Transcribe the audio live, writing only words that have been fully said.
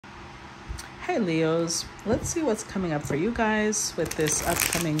Okay, Leos, let's see what's coming up for you guys with this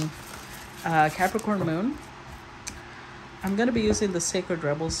upcoming Capricorn moon. I'm going to be using the Sacred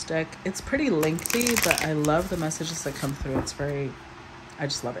Rebels deck. It's pretty lengthy, but I love the messages that come through. I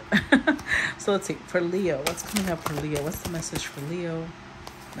just love it. So let's see. For Leo, what's coming up for Leo? What's the message for Leo?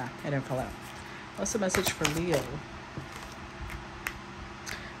 Nah, I didn't fall out. What's the message for Leo?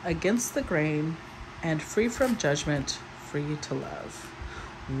 Against the grain and free from judgment, free to love.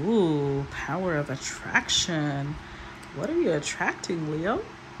 Ooh, power of attraction. What are you attracting, Leo?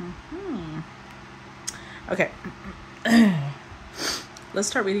 Okay. Let's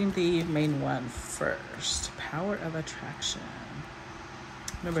start reading the main one first. Power of attraction.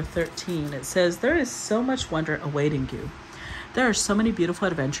 Number 13. It says, there is so much wonder awaiting you. There are so many beautiful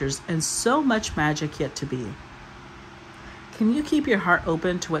adventures and so much magic yet to be. Can you keep your heart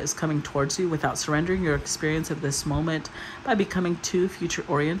open to what is coming towards you without surrendering your experience of this moment by becoming too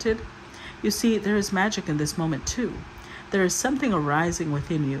future-oriented? You see, there is magic in this moment too. There is something arising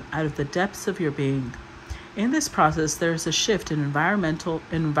within you out of the depths of your being. In this process, there is a shift in environment,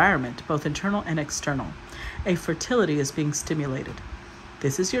 both internal and external. A fertility is being stimulated.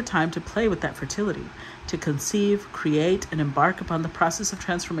 This is your time to play with that fertility, to conceive, create, and embark upon the process of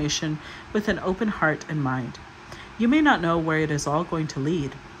transformation with an open heart and mind. You may not know where it is all going to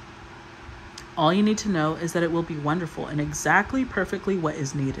lead. All you need to know is that it will be wonderful and exactly perfectly what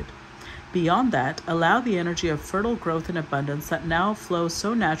is needed. Beyond that, allow the energy of fertile growth and abundance that now flows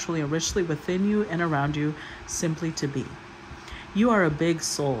so naturally and richly within you and around you simply to be. You are a big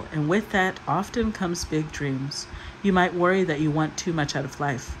soul, and with that often comes big dreams. You might worry that you want too much out of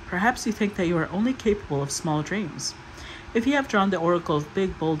life. Perhaps you think that you are only capable of small dreams. If you have drawn the oracle of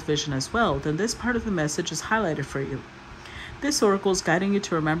big, bold vision as well, then this part of the message is highlighted for you. This oracle is guiding you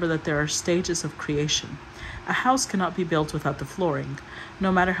to remember that there are stages of creation. A house cannot be built without the flooring. No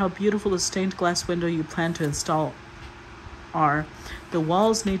matter how beautiful the stained glass window you plan to install are, the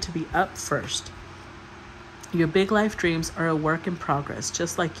walls need to be up first. Your big life dreams are a work in progress,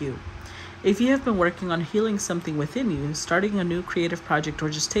 just like you. If you have been working on healing something within you, starting a new creative project, or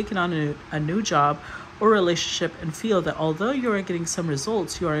just taking on a new job or relationship and feel that although you are getting some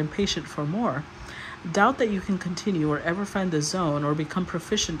results, you are impatient for more, doubt that you can continue or ever find the zone or become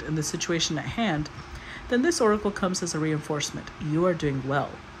proficient in the situation at hand, then this oracle comes as a reinforcement. You are doing well.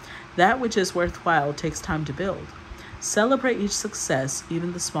 That which is worthwhile takes time to build. Celebrate each success,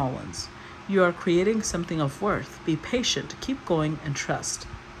 even the small ones. You are creating something of worth. Be patient, keep going, and trust.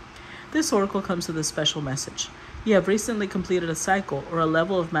 This oracle comes with a special message. You have recently completed a cycle or a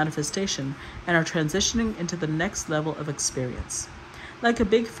level of manifestation and are transitioning into the next level of experience. Like a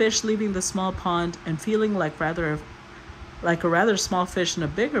big fish leaving the small pond and feeling like a rather small fish in a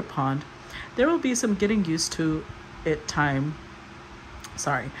bigger pond, there will be some getting used to it time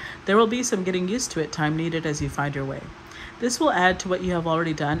needed as you find your way. This will add to what you have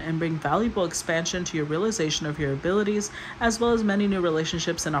already done and bring valuable expansion to your realization of your abilities, as well as many new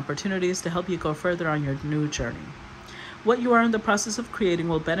relationships and opportunities to help you go further on your new journey. What you are in the process of creating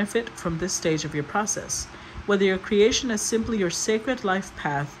will benefit from this stage of your process. Whether your creation is simply your sacred life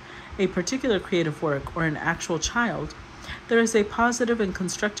path, a particular creative work, or an actual child, there is a positive and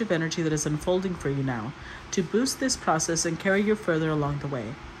constructive energy that is unfolding for you now to boost this process and carry you further along the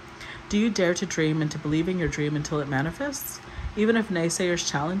way. Do you dare to dream and to believe in your dream until it manifests? Even if naysayers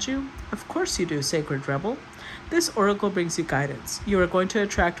challenge you? Of course you do, Sacred Rebel. This oracle brings you guidance. You are going to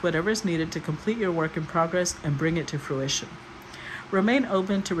attract whatever is needed to complete your work in progress and bring it to fruition. Remain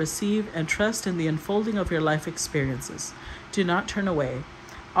open to receive and trust in the unfolding of your life experiences. Do not turn away.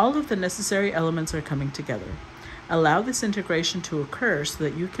 All of the necessary elements are coming together. Allow this integration to occur so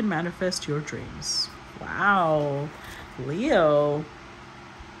that you can manifest your dreams. Wow, Leo.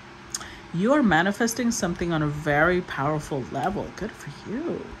 You are manifesting something on a very powerful level. Good for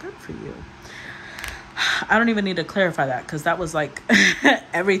you. Good for you. I don't even need to clarify that because that was like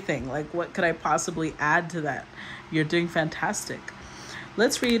everything. Like, what could I possibly add to that? You're doing fantastic.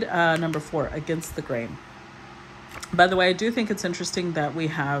 Let's read number 4, Against the Grain. By the way, I do think it's interesting that we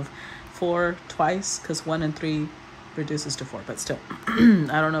have 4 twice because 1 and 3 reduces to 4, but still,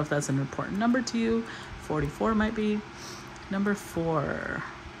 I don't know if that's an important number to you. 44 might be. Number 4.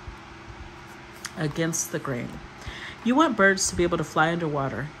 Against the grain. You want birds to be able to fly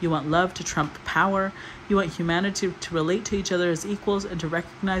underwater. You want love to trump power. You want humanity to relate to each other as equals and to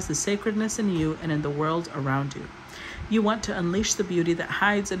recognize the sacredness in you and in the world around you. You want to unleash the beauty that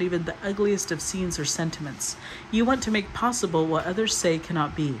hides in even the ugliest of scenes or sentiments. You want to make possible what others say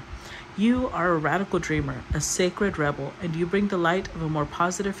cannot be. You are a radical dreamer, a sacred rebel, and you bring the light of a more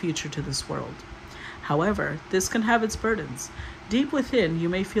positive future to this world. However, this can have its burdens. Deep within, you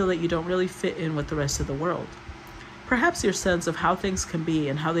may feel that you don't really fit in with the rest of the world. Perhaps your sense of how things can be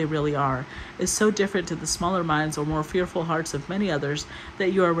and how they really are is so different to the smaller minds or more fearful hearts of many others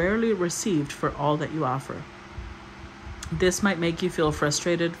that you are rarely received for all that you offer. This might make you feel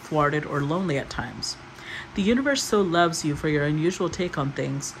frustrated, thwarted, or lonely at times. The universe so loves you for your unusual take on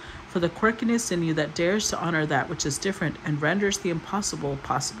things, for the quirkiness in you that dares to honor that which is different and renders the impossible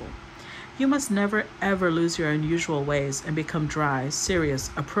possible. You must never ever lose your unusual ways and become dry,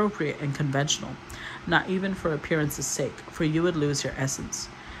 serious, appropriate, and conventional, not even for appearance's sake, for you would lose your essence.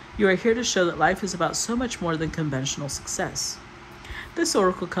 You are here to show that life is about so much more than conventional success. This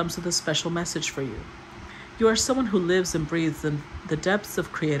oracle comes with a special message for you. You are someone who lives and breathes in the depths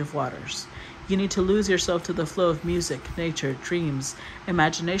of creative waters. You need to lose yourself to the flow of music, nature, dreams,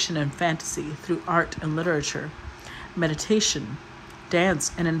 imagination, and fantasy through art and literature, meditation,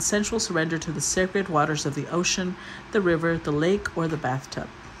 dance, and in sensual surrender to the sacred waters of the ocean, the river, the lake, or the bathtub.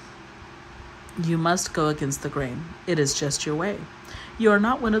 You must go against the grain. It is just your way. You are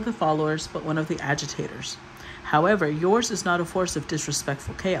not one of the followers, but one of the agitators. However, yours is not a force of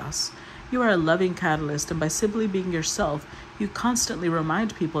disrespectful chaos. You are a loving catalyst, and by simply being yourself, you constantly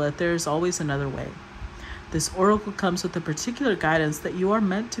remind people that there is always another way. This oracle comes with the particular guidance that you are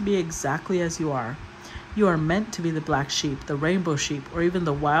meant to be exactly as you are. You are meant to be the black sheep, the rainbow sheep, or even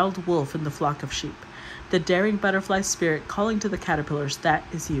the wild wolf in the flock of sheep. The daring butterfly spirit calling to the caterpillars, that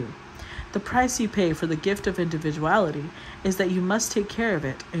is you. The price you pay for the gift of individuality is that you must take care of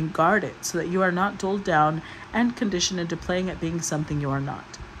it and guard it so that you are not dulled down and conditioned into playing at being something you are not.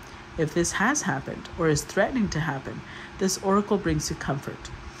 If this has happened or is threatening to happen, this oracle brings you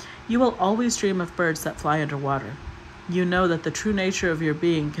comfort. You will always dream of birds that fly underwater. You know that the true nature of your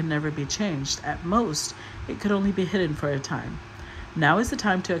being can never be changed. At most, it could only be hidden for a time. Now is the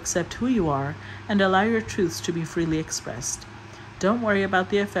time to accept who you are and allow your truths to be freely expressed. Don't worry about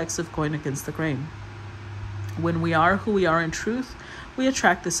the effects of going against the grain. When we are who we are in truth, we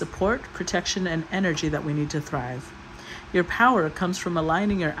attract the support, protection, and energy that we need to thrive. Your power comes from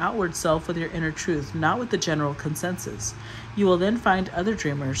aligning your outward self with your inner truth, not with the general consensus. You will then find other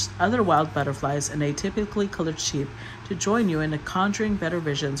dreamers, other wild butterflies, and atypically colored sheep to join you in conjuring better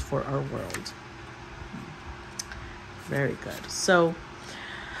visions for our world. Very good. So,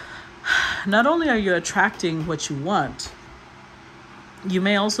 not only are you attracting what you want, you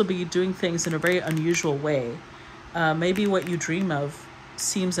may also be doing things in a very unusual way. Maybe what you dream of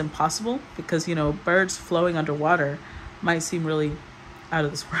seems impossible because, birds flowing underwater might seem really out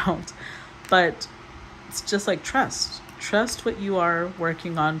of this world. But it's just like trust. Trust what you are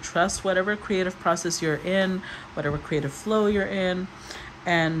working on. Trust whatever creative process you're in, whatever creative flow you're in,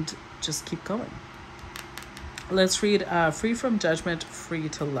 and just keep going. Let's read Free from Judgment, Free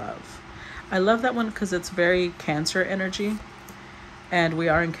to Love. I love that one because it's very Cancer energy. And we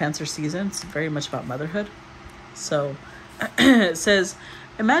are in Cancer season. It's very much about motherhood. So it says,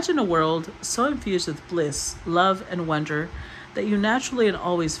 imagine a world so infused with bliss, love, and wonder that you naturally and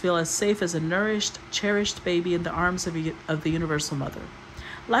always feel as safe as a nourished, cherished baby in the arms of the Universal Mother.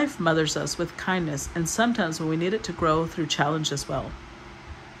 Life mothers us with kindness, and sometimes when we need it to grow through challenge as well.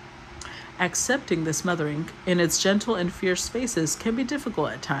 Accepting this mothering in its gentle and fierce phases can be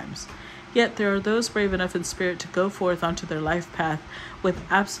difficult at times. Yet there are those brave enough in spirit to go forth onto their life path with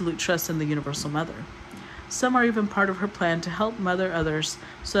absolute trust in the Universal Mother. Some are even part of her plan to help mother others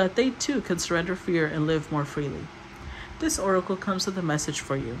so that they too can surrender fear and live more freely. This oracle comes with a message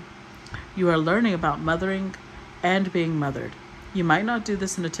for you. You are learning about mothering and being mothered. You might not do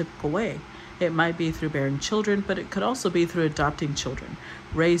this in a typical way. It might be through bearing children, but it could also be through adopting children,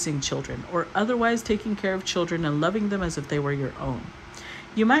 raising children, or otherwise taking care of children and loving them as if they were your own.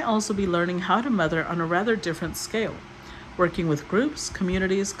 You might also be learning how to mother on a rather different scale, working with groups,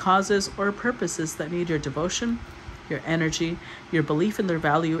 communities, causes, or purposes that need your devotion, your energy, your belief in their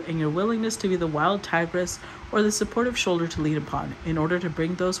value, and your willingness to be the wild tigress or the supportive shoulder to lean upon in order to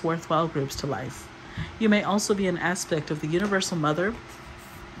bring those worthwhile groups to life. You may also be an aspect of the Universal Mother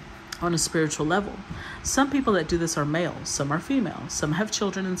on a spiritual level. Some people that do this are male, some are female, some have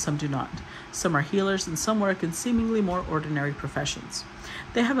children and some do not. Some are healers and some work in seemingly more ordinary professions.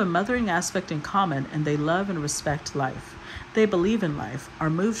 They have a mothering aspect in common and they love and respect life. They believe in life, are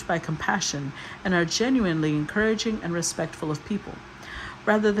moved by compassion, and are genuinely encouraging and respectful of people.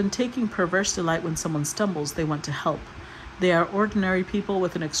 Rather than taking perverse delight when someone stumbles, they want to help. They are ordinary people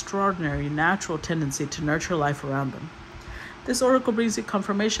with an extraordinary natural tendency to nurture life around them. This oracle brings you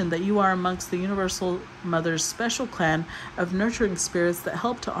confirmation that you are amongst the Universal Mother's special clan of nurturing spirits that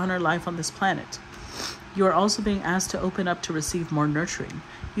help to honor life on this planet. You are also being asked to open up to receive more nurturing.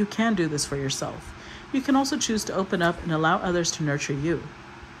 You can do this for yourself. You can also choose to open up and allow others to nurture you.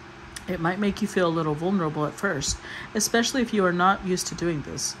 It might make you feel a little vulnerable at first, especially if you are not used to doing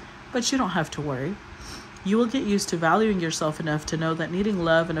this, but you don't have to worry. You will get used to valuing yourself enough to know that needing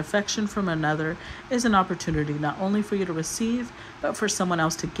love and affection from another is an opportunity not only for you to receive, but for someone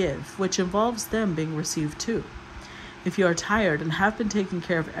else to give, which involves them being received too. If you are tired and have been taking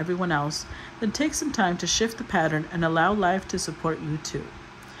care of everyone else, then take some time to shift the pattern and allow life to support you too.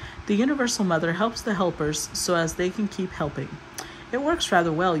 The Universal Mother helps the helpers so as they can keep helping. It works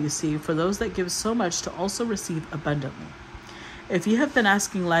rather well, you see, for those that give so much to also receive abundantly. If you have been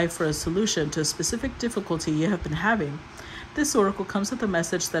asking life for a solution to a specific difficulty you have been having, this oracle comes with a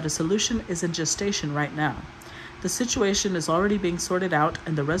message that a solution is in gestation right now. The situation is already being sorted out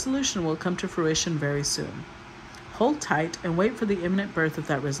and the resolution will come to fruition very soon. Hold tight and wait for the imminent birth of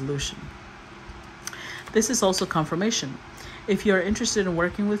that resolution. This is also confirmation. If you are interested in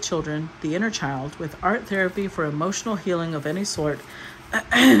working with children, the inner child, with art therapy for emotional healing of any sort,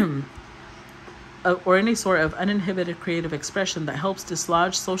 or any sort of uninhibited creative expression that helps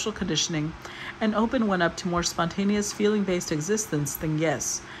dislodge social conditioning and open one up to more spontaneous feeling-based existence, then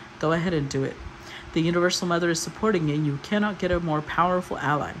yes, go ahead and do it. The Universal Mother is supporting you and you cannot get a more powerful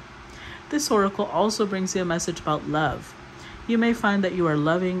ally. This oracle also brings you a message about love. You may find that you are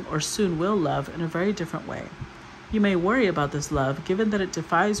loving or soon will love in a very different way. You may worry about this love given that it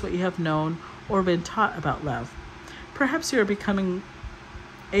defies what you have known or been taught about love. Perhaps you are becoming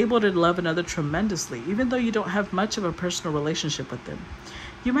able to love another tremendously, even though you don't have much of a personal relationship with them.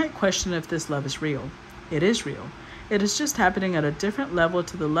 You might question if this love is real. It is real. It is just happening at a different level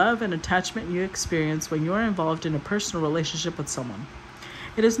to the love and attachment you experience when you are involved in a personal relationship with someone.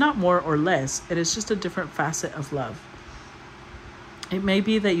 It is not more or less, it is just a different facet of love. It may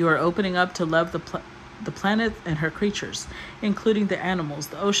be that you are opening up to love the planet and her creatures, including the animals,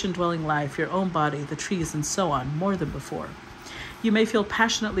 the ocean-dwelling life, your own body, the trees, and so on, more than before. You may feel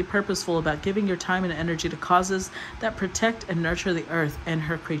passionately purposeful about giving your time and energy to causes that protect and nurture the earth and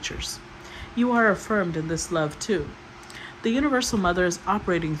her creatures. You are affirmed in this love too. The Universal Mother is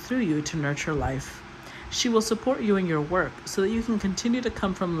operating through you to nurture life. She will support you in your work so that you can continue to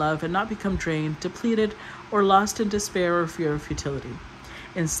come from love and not become drained, depleted, or lost in despair or fear of futility.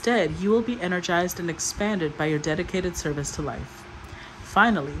 Instead, you will be energized and expanded by your dedicated service to life.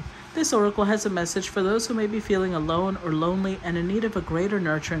 Finally, this oracle has a message for those who may be feeling alone or lonely and in need of a greater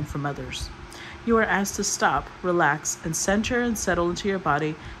nurturing from others. You are asked to stop, relax, and center and settle into your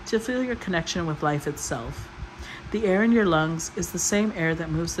body to feel your connection with life itself. The air in your lungs is the same air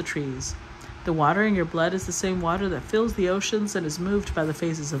that moves the trees. The water in your blood is the same water that fills the oceans and is moved by the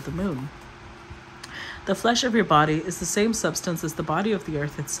phases of the moon. The flesh of your body is the same substance as the body of the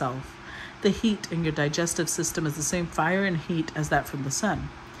earth itself. The heat in your digestive system is the same fire and heat as that from the sun.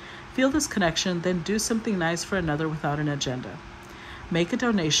 Feel this connection, then do something nice for another without an agenda. Make a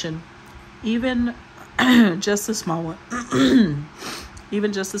donation, even just a small one.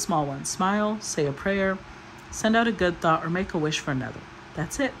 Even just a small one. Smile, say a prayer, send out a good thought, or make a wish for another.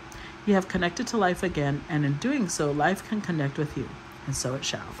 That's it. You have connected to life again, and in doing so, life can connect with you, and so it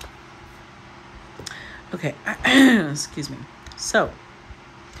shall. Okay, excuse me. So,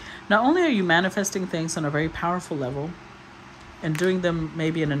 not only are you manifesting things on a very powerful level and doing them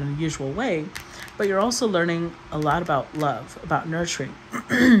maybe in an unusual way, but you're also learning a lot about love, about nurturing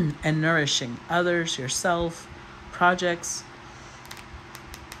and nourishing others, yourself, projects.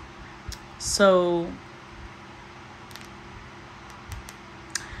 So,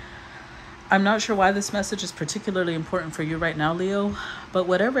 I'm not sure why this message is particularly important for you right now, Leo, but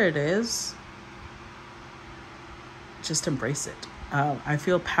whatever it is, just embrace it. I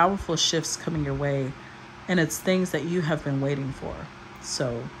feel powerful shifts coming your way, and it's things that you have been waiting for.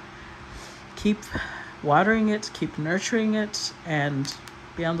 So keep watering it, keep nurturing it, and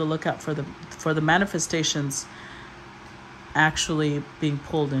be on the lookout for the manifestations actually being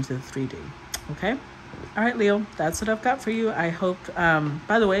pulled into the 3D. Okay? All right, Leo, that's what I've got for you. I hope,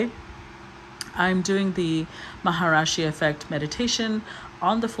 by the way, I'm doing the Maharashi Effect meditation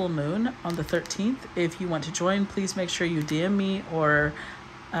on the full moon on the 13th. If you want to join, please make sure you DM me or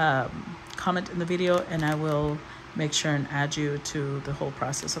comment in the video, and I will make sure and add you to the whole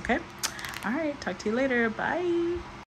process, okay? All right, talk to you later. Bye.